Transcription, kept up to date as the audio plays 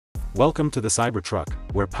Welcome to the Cybertruck,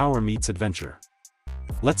 where power meets adventure.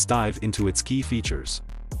 Let's dive into its key features.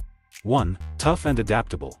 1. Tough and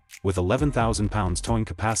adaptable. With 11,000 pounds towing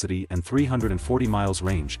capacity and 340 miles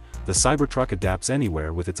range, the Cybertruck adapts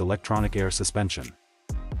anywhere with its electronic air suspension.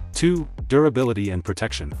 2. Durability and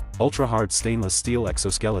protection. Ultra-hard stainless steel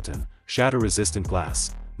exoskeleton, shatter-resistant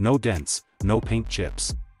glass, no dents, no paint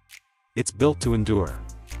chips. It's built to endure.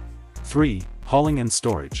 3. Hauling and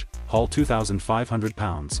storage. Haul 2,500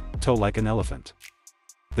 pounds, tow like an elephant.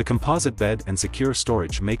 The composite bed and secure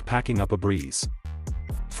storage make packing up a breeze.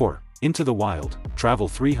 4. Into the wild. Travel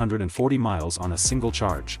 340 miles on a single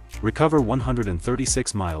charge, recover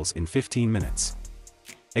 136 miles in 15 minutes.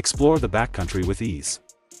 Explore the backcountry with ease.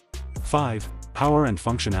 5. Power and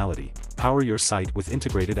functionality. Power your site with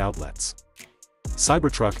integrated outlets.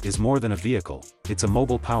 Cybertruck is more than a vehicle, it's a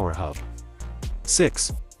mobile power hub.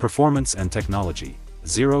 6. Performance and technology.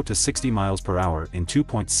 0 to 60 miles per hour in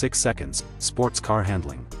 2.6 seconds, sports car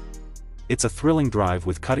handling. It's a thrilling drive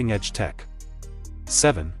with cutting-edge tech.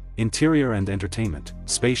 7. Interior and entertainment.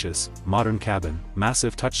 Spacious, modern cabin,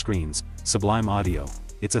 massive touchscreens, sublime audio.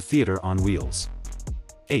 It's a theater on wheels.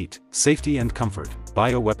 8. Safety and comfort.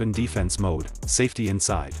 Bioweapon defense mode, safety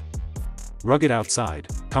inside. Rugged outside,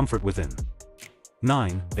 comfort within.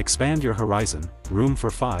 9. Expand your horizon, room for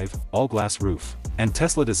 5, all-glass roof, and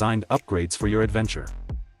Tesla-designed upgrades for your adventure.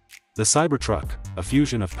 The Cybertruck, a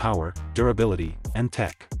fusion of power, durability, and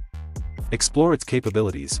tech. Explore its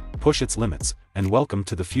capabilities, push its limits, and welcome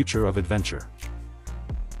to the future of adventure.